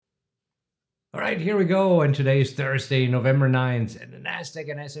right, here we go. And today's Thursday, November 9th, and the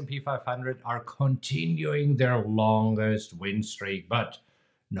Nasdaq and S&P 500 are continuing their longest win streak, but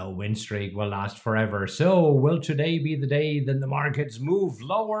no win streak will last forever. So, will today be the day that the markets move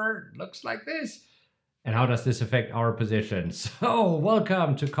lower? Looks like this. And how does this affect our position? So,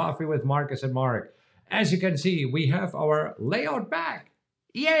 welcome to Coffee with Marcus and Mark. As you can see, we have our layout back.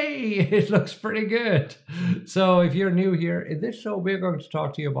 Yay! It looks pretty good. So, if you're new here, in this show, we're going to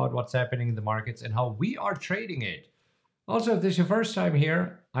talk to you about what's happening in the markets and how we are trading it. Also, if this is your first time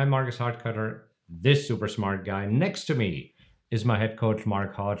here, I'm Marcus Hartcutter, this super smart guy. Next to me is my head coach,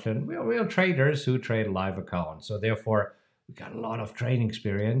 Mark Hodgson. We're real traders who trade live accounts. So, therefore, we got a lot of trading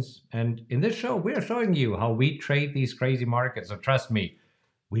experience. And in this show, we're showing you how we trade these crazy markets. So, trust me,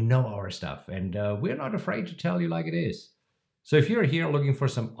 we know our stuff and we're not afraid to tell you like it is. So if you're here looking for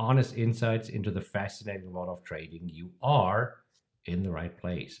some honest insights into the fascinating world of trading, you are in the right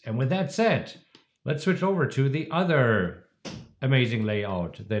place. And with that said, let's switch over to the other amazing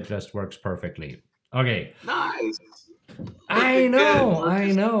layout that just works perfectly. Okay. Nice. I know.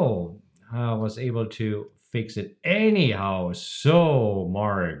 I was able to fix it anyhow. So,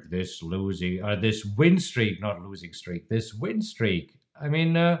 Mark, this win streak, not losing streak, this win streak. I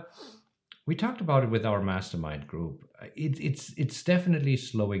mean, we talked about it with our mastermind group. It's definitely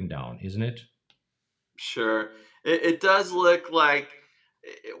slowing down, isn't it? Sure. It does look like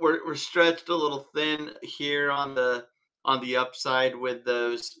we're stretched a little thin here on the upside with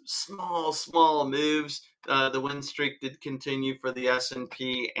those small moves. The win streak did continue for the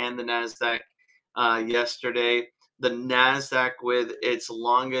S&P and the Nasdaq yesterday. The Nasdaq with its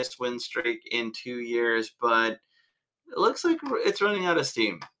longest win streak in 2 years, but it looks like it's running out of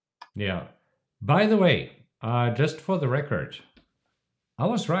steam. Yeah. By the way, just for the record, I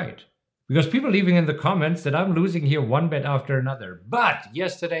was right. Because people leaving in the comments that I'm losing here one bet after another. But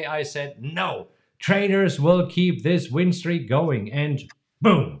yesterday I said, no, traders will keep this win streak going. And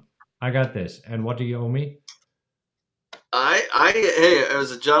boom, I got this. And what do you owe me? Hey, it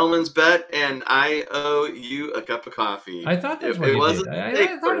was a gentleman's bet, and I owe you a cup of coffee. I thought that's what you did.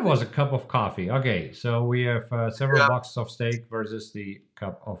 I thought it was a cup of coffee. Okay, so we have several boxes of steak versus the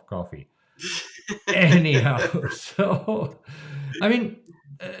cup of coffee. Anyhow, so, I mean,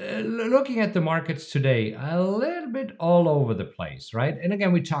 looking at the markets today, a little bit all over the place, right? And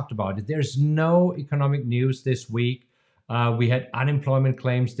again, we talked about it. There's no economic news this week. We had unemployment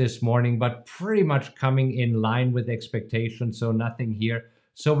claims this morning, but pretty much coming in line with expectations, so nothing here.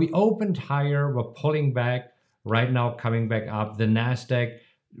 So we opened higher, we're pulling back, right now coming back up. The Nasdaq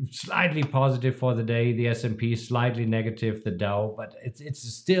slightly positive for the day, the S&P slightly negative, the Dow, but it's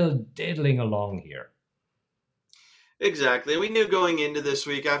still diddling along here. Exactly. We knew going into this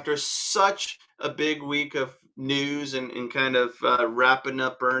week, after such a big week of news and kind of wrapping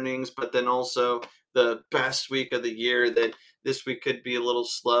up earnings, but then also the best week of the year, that this week could be a little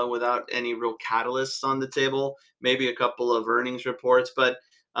slow without any real catalysts on the table, maybe a couple of earnings reports. But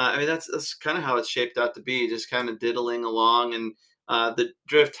I mean, that's kind of how it's shaped out to be, just kind of diddling along. And the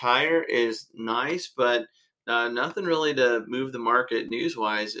drift higher is nice, but nothing really to move the market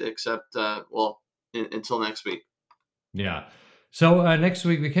news-wise except, until next week. Yeah. So next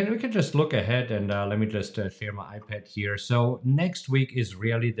week we can just look ahead and let me just share my iPad here. So next week is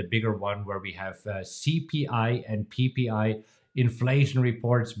really the bigger one where we have CPI and PPI inflation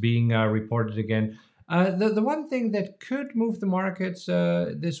reports being reported again. The one thing that could move the markets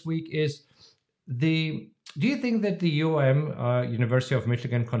this week is do you think that the UM, University of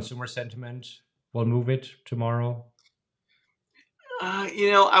Michigan Consumer Sentiment, will move it tomorrow?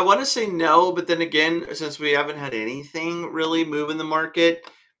 I want to say no, but then again, since we haven't had anything really move in the market,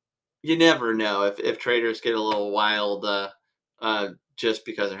 you never know if traders get a little wild just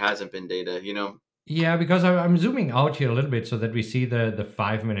because there hasn't been data. Yeah, because I'm zooming out here a little bit so that we see the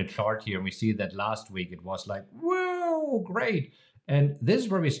 5 minute chart here. And we see that last week it was like, whoa, great. And this is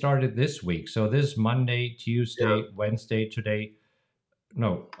where we started this week. So this Monday, Tuesday, Wednesday, today.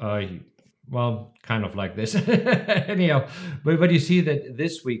 No, well, kind of like this. Anyhow, but you see that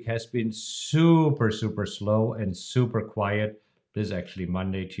this week has been super, super slow and super quiet. This is actually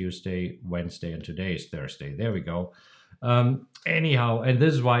Monday, Tuesday, Wednesday, and today is Thursday. There we go. Anyhow, and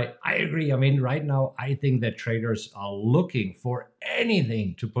this is why I agree. I mean, right now, I think that traders are looking for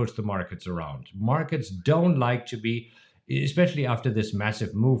anything to push the markets around. Markets don't like to be, especially after this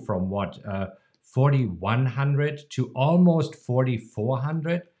massive move from 4,100 to almost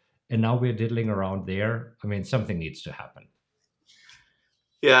 4,400. And now we're diddling around there. I mean, something needs to happen.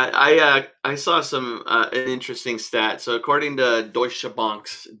 Yeah, I saw some an interesting stat. So according to Deutsche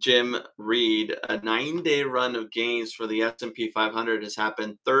Bank's Jim Reed, a 9-day run of gains for the S&P 500 has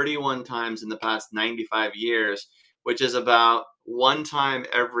happened 31 times in the past 95 years, which is about one time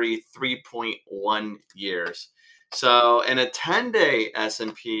every 3.1 years. So, and a 10-day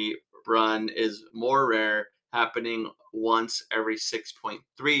S&P run is more rare, happening once every 6.3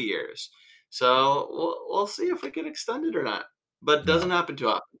 years. So we'll see if we can extend it or not, but it Yeah. doesn't happen too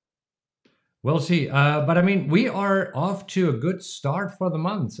often. We'll see. But I mean, we are off to a good start for the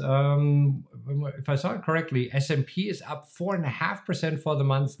month. If I saw it correctly, S&P is up 4.5% for the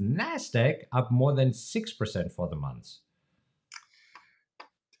month. Nasdaq up more than 6% for the month.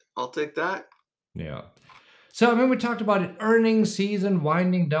 I'll take that. Yeah. So I mean, we talked about it, earnings season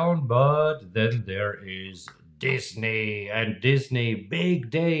winding down, but then there is Disney, and Disney, big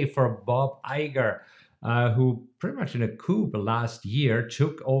day for Bob Iger, who pretty much in a coup last year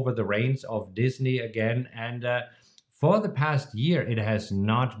took over the reins of Disney again. And for the past year, it has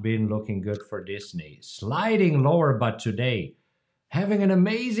not been looking good for Disney. Sliding lower, but today, having an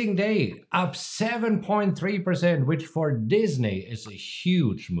amazing day, up 7.3%, which for Disney is a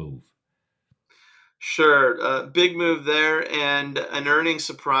huge move. Sure, big move there, and an earnings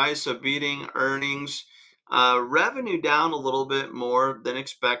surprise. So beating earnings, revenue down a little bit more than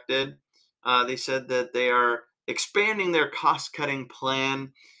expected. They said that they are expanding their cost-cutting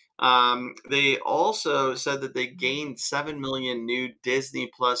plan. They also said that they gained 7 million new Disney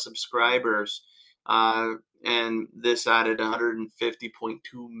Plus subscribers, uh, and this added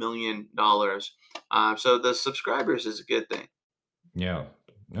 $150.2 million. So the subscribers is a good thing. Yeah.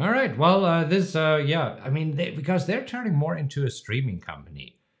 All right. Well, yeah. I mean, because they're turning more into a streaming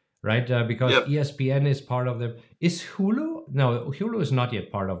company, right? Because Yep. ESPN is part of them. Is Hulu? No, Hulu is not yet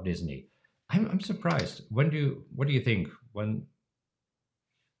part of Disney. I'm surprised. What do you think? When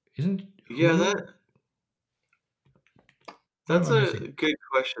isn't Yeah, Hulu? What am that's I a missing? good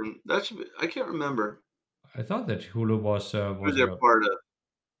question. I can't remember I thought that Hulu was who was they're a. part of.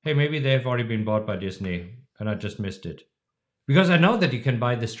 Hey, maybe they've already been bought by Disney, and I just missed it. Because I know that you can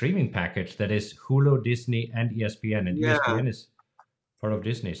buy the streaming package that is Hulu, Disney, and ESPN, and Yeah, ESPN is part of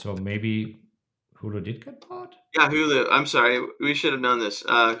Disney. So maybe Hulu did get bought? yeah, Hulu. I'm sorry, we should have known this.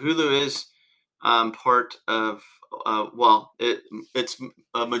 Hulu is part of. Well, it's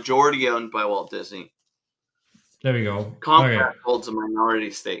a majority owned by Walt Disney. There we go. Okay. Comcast holds a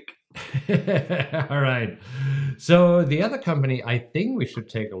minority stake. All right. So the other company I think we should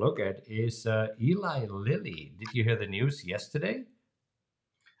take a look at is Eli Lilly. Did you hear the news yesterday?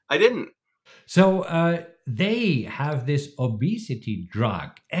 I didn't. So they have this obesity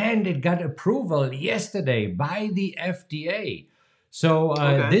drug, and it got approval yesterday by the FDA. So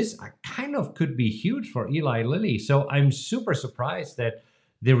Okay. this kind of could be huge for Eli Lilly. So I'm super surprised that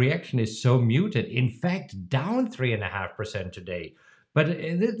the reaction is so muted. In fact, down 3.5% today. But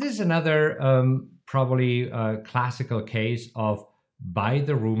this is another probably classical case of buy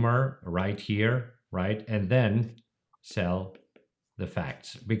the rumor right here, right, and then sell the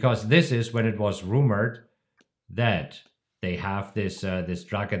facts, because this is when it was rumored that they have this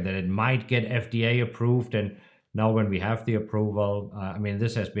drug and that it might get FDA approved, and now when we have the approval, I mean,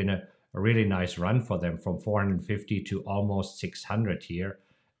 this has been a really nice run for them from 450 to almost 600 here,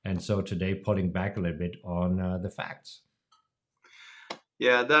 and so today pulling back a little bit on the facts.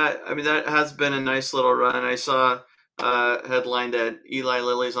 Yeah, that has been a nice little run. I saw headline that Eli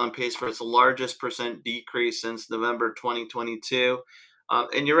Lilly's on pace for its largest percent decrease since November 2022.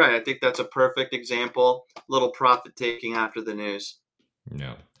 And you're right. I think that's a perfect example. Little profit taking after the news.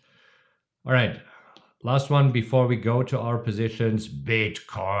 Yeah. All right. Last one before we go to our positions,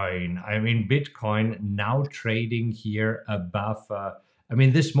 Bitcoin. I mean, Bitcoin now trading here above, I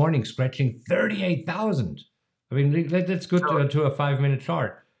mean, this morning scratching 38,000. I mean, let's go to a 5 minute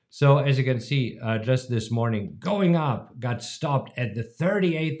chart. So as you can see, just this morning, going up, got stopped at the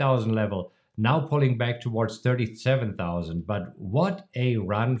 38,000 level, now pulling back towards 37,000. But what a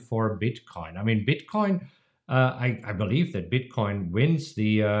run for Bitcoin. I mean, Bitcoin, I believe that Bitcoin wins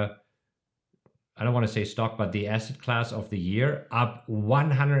the, I don't want to say stock, but the asset class of the year, up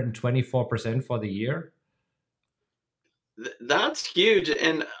 124% for the year. That's huge.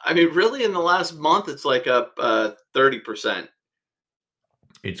 And I mean, really, in the last month, it's like up 30%.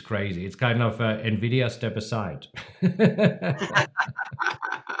 It's crazy. It's kind of Nvidia step aside. All right.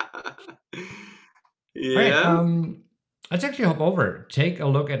 Yeah. Let's actually hop over, take a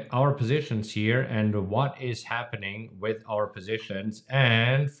look at our positions here and what is happening with our positions.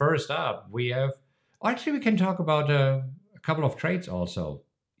 And first up, we have. Actually, we can talk about a couple of trades also.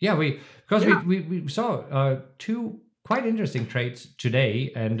 Yeah, because Yeah. we saw two quite interesting trades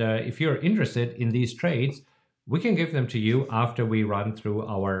today. And if you're interested in these trades, we can give them to you after we run through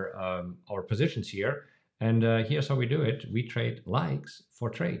our positions here. And here's how we do it. We trade likes for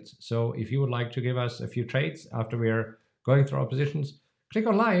trades. So if you would like to give us a few trades after we're going through our positions, click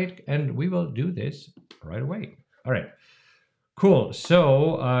on like and we will do this right away. All right. Cool.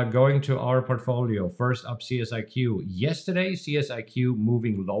 So going to our portfolio, first up CSIQ. Yesterday, CSIQ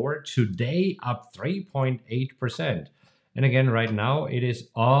moving lower. Today, up 3.8%. And again, right now, it is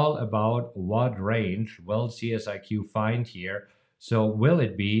all about what range will CSIQ find here. So will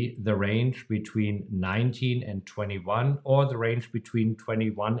it be the range between 19 and 21 or the range between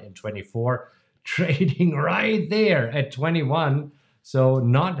 21 and 24? Trading right there at 21. So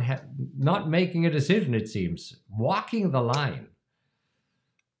not making a decision, it seems. Walking the line.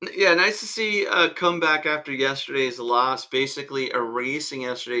 Yeah, nice to see a comeback after yesterday's loss, basically erasing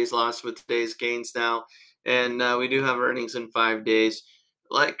yesterday's loss with today's gains now. And we do have earnings in 5 days.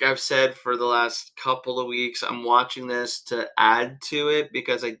 Like I've said for the last couple of weeks, I'm watching this to add to it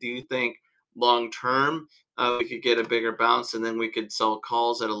because I do think long term we could get a bigger bounce and then we could sell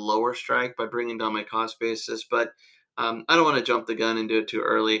calls at a lower strike by bringing down my cost basis. But I don't want to jump the gun and do it too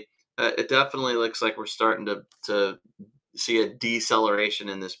early. It definitely looks like we're starting to see a deceleration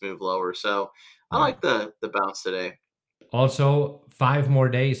in this move lower. So I like the bounce today. Also, 5 more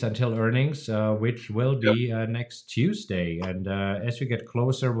days until earnings, which will be next Tuesday. And as we get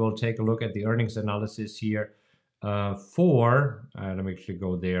closer, we'll take a look at the earnings analysis here for, let me actually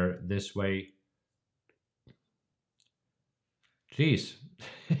go there this way. Jeez.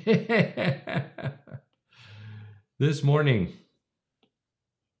 This morning.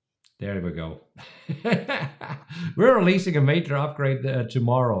 There we go. We're releasing a major upgrade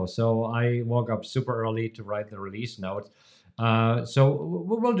tomorrow. So I woke up super early to write the release notes. So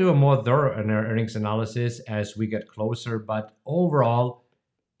we'll do a more thorough earnings analysis as we get closer. But overall,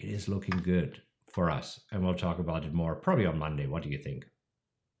 it is looking good for us. And we'll talk about it more probably on Monday. What do you think?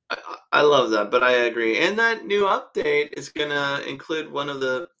 I love that, but I agree. And that new update is going to include one of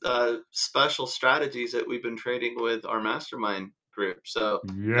the special strategies that we've been trading with our mastermind group. So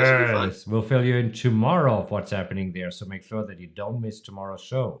yes, we'll fill you in tomorrow of what's happening there. So make sure that you don't miss tomorrow's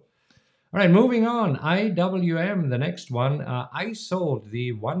show. All right, moving on. IWM, the next one. I sold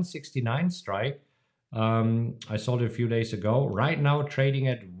the 169 strike. I sold it a few days ago. Right now, trading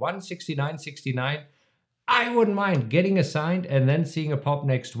at 169.69. I wouldn't mind getting assigned and then seeing a pop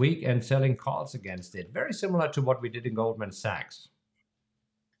next week and selling calls against it. Very similar to what we did in Goldman Sachs.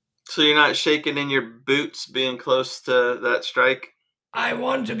 So you're not shaking in your boots being close to that strike? I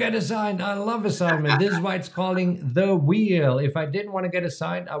want to get assigned. I love assignment. This is why it's calling the wheel. If I didn't want to get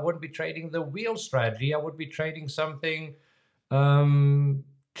assigned, I wouldn't be trading the wheel strategy. I would be trading something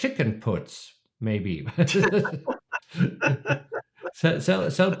chicken puts, maybe.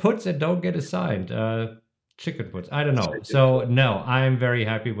 Sell puts and don't get assigned. Chicken puts. I don't know. So no, I'm very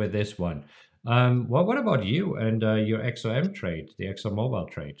happy with this one. What about you and your XOM trade, the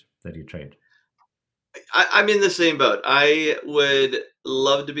ExxonMobil trade that you trade? I'm in the same boat. I would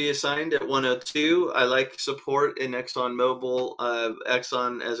love to be assigned at 102. I like support in ExxonMobil.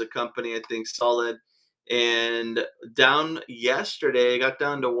 Exxon as a company, I think solid. And down yesterday, got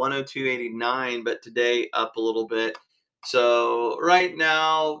down to 102.89, but today up a little bit. So right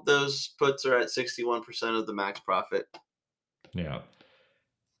now, those puts are at 61% of the max profit. Yeah.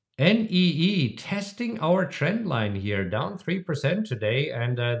 NEE testing our trend line here, down 3% today.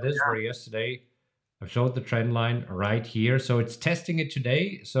 And this were yesterday. I showed the trend line right here. So it's testing it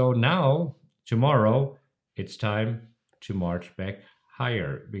today. So now, tomorrow, it's time to march back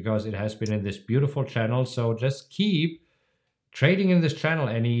higher because it has been in this beautiful channel. So just keep trading in this channel,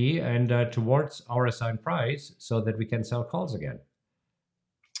 NEE, and towards our assigned price so that we can sell calls again.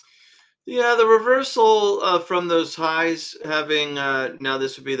 Yeah, the reversal from those highs, having now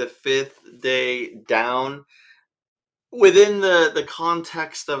this would be the 5th day down. Within the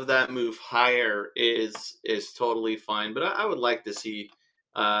context of that move higher is totally fine, but I would like to see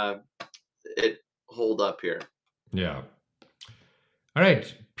it hold up here. Yeah. All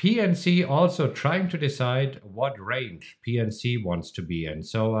right. PNC also trying to decide what range PNC wants to be in.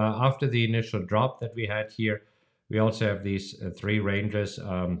 So after the initial drop that we had here, we also have these 3 ranges.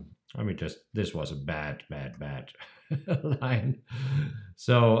 This was a bad line.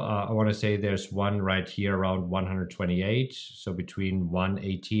 So I want to say there's one right here around 128. So between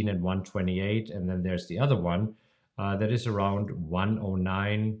 118 and 128. And then there's the other one that is around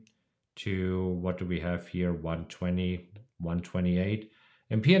 109 to, what do we have here? 120, 128.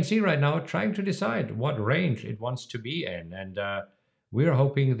 And PNC right now trying to decide what range it wants to be in. And we're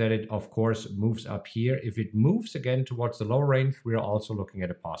hoping that it, of course, moves up here. If it moves again towards the low range, we're also looking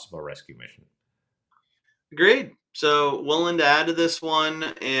at a possible rescue mission. Agreed. So willing to add to this one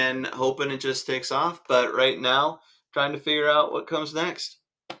and hoping it just takes off. But right now, trying to figure out what comes next.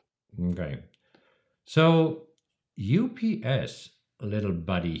 Okay. So UPS, little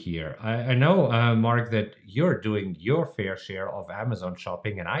buddy here. I know, Mark, that you're doing your fair share of Amazon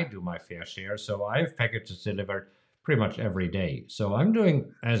shopping, and I do my fair share. So I have packages delivered pretty much every day. So I'm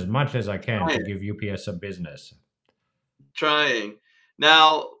doing as much as I can to give UPS some business. Trying.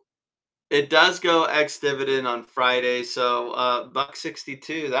 Now, it does go ex dividend on Friday, so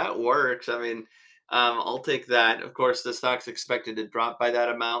 $1.62, that works. I mean, I'll take that. Of course, the stock's expected to drop by that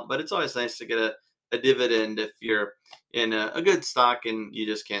amount, but it's always nice to get a dividend if you're in a good stock and you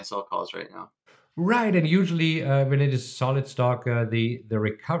just can't sell calls right now. Right, and usually when it is solid stock, the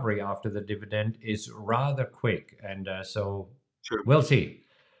recovery after the dividend is rather quick, and so True. we'll see.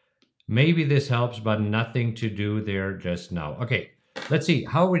 Maybe this helps, but nothing to do there just now. Okay, let's see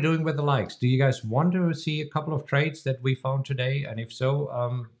how we're doing with the likes. Do you guys want to see a couple of trades that we found today? And if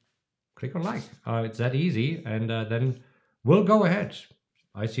so, click on like. It's that easy, and then we'll go ahead.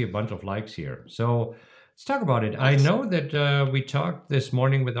 I see a bunch of likes here. So let's talk about it. I know that we talked this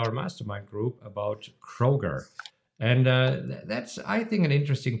morning with our mastermind group about Kroger. And that's, I think, an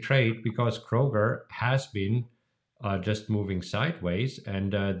interesting trade because Kroger has been just moving sideways.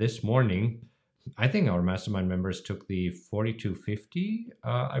 And this morning, I think our mastermind members took the 42.50,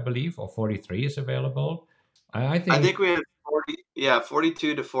 I believe, or 43 is available. I think we had 40,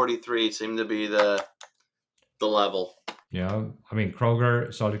 42 to 43 seemed to be the level. Yeah, I mean,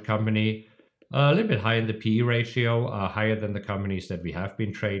 Kroger, solid company, a little bit high in the PE ratio, higher than the companies that we have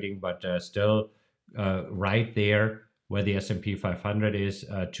been trading, but still right there where the S&P 500 is,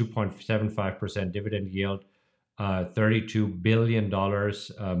 2.75% dividend yield, $32 billion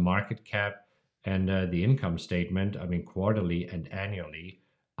market cap, and the income statement, I mean, quarterly and annually,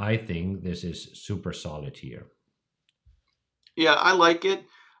 I think this is super solid here. Yeah, I like it.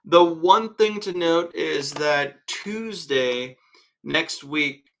 The one thing to note is that Tuesday next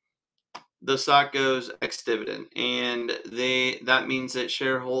week, the stock goes ex-dividend, and that means that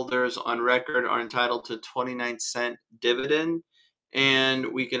shareholders on record are entitled to 29-cent dividend, and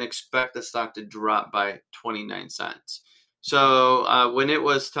we can expect the stock to drop by 29 cents. So when it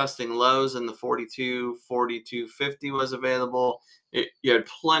was testing lows and the 42.50 was available, you had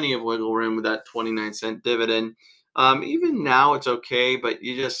plenty of wiggle room with that 29-cent dividend. Even now it's okay, but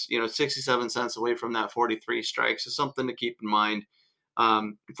you just, 67 cents away from that 43 strike. So something to keep in mind.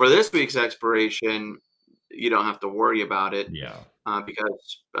 For this week's expiration, you don't have to worry about it. Yeah.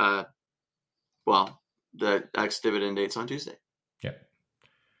 Because, the ex-dividend date's on Tuesday. Yeah.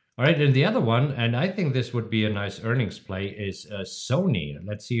 All right, and the other one, and I think this would be a nice earnings play, is Sony.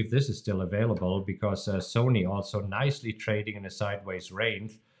 Let's see if this is still available because Sony also nicely trading in a sideways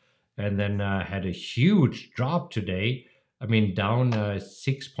range and then had a huge drop today. I mean, down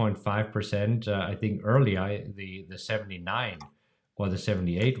 6.5%. I think earlier the 79 or the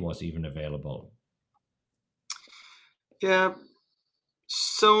 78 was even available. Yeah.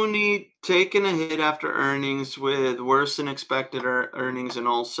 Sony taking a hit after earnings with worse than expected earnings and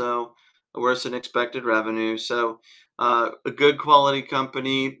also worse than expected revenue. So a good quality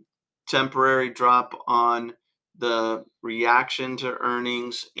company, temporary drop on the reaction to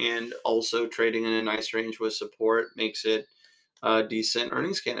earnings and also trading in a nice range with support makes it a decent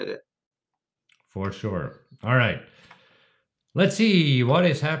earnings candidate. For sure. All right. Let's see what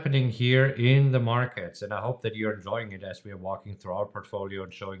is happening here in the markets. And I hope that you're enjoying it as we are walking through our portfolio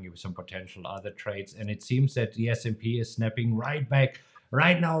and showing you some potential other trades. And it seems that the S&P is snapping right back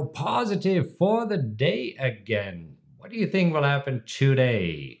right now, positive for the day again. What do you think will happen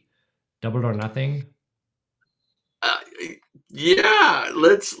today? Double or nothing? Yeah,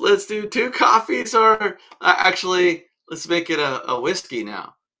 let's do 2 coffees or actually let's make it a whiskey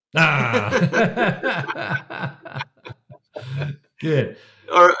now. Good.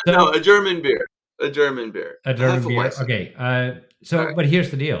 Or no, a German beer. A German beer. Okay. But here's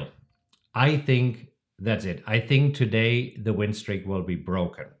the deal. I think that's it. I think today the win streak will be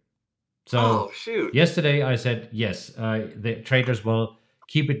broken. So yesterday I said, yes, the traders will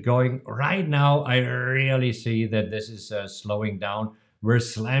keep it going. Right now, I really see that this is slowing down. We're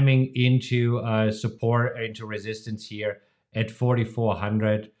slamming into support, into resistance here at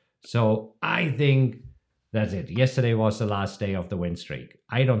 4,400. So I think that's it. Yesterday was the last day of the win streak.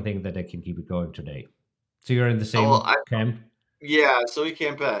 I don't think that they can keep it going today. So you're in the same camp? Yeah, so we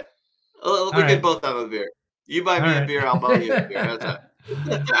can't bet. We can both have a beer. You buy me a beer, I'll buy you a beer. How's that?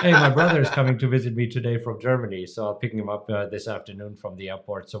 Hey, my brother is coming to visit me today from Germany, so I'll pick him up this afternoon from the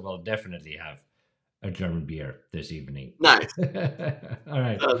airport. So we'll definitely have a German beer this evening. Nice. All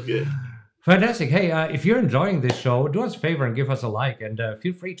right. Sounds good. Fantastic. Hey, if you're enjoying this show, do us a favor and give us a like, and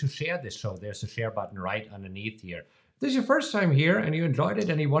feel free to share this show. There's a share button right underneath here. If this is your first time here and you enjoyed it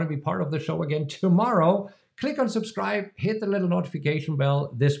and you want to be part of the show again tomorrow, click on subscribe, hit the little notification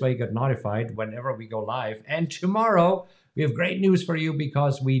bell. This way you get notified whenever we go live. And tomorrow, we have great news for you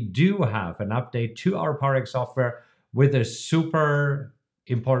because we do have an update to our PowerX software with a super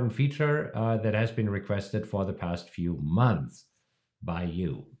important feature that has been requested for the past few months by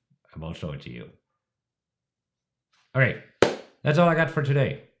you. And we'll show it to you. All right. That's all I got for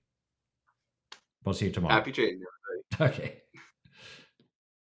today. We'll see you tomorrow. Happy trading, everybody. Okay.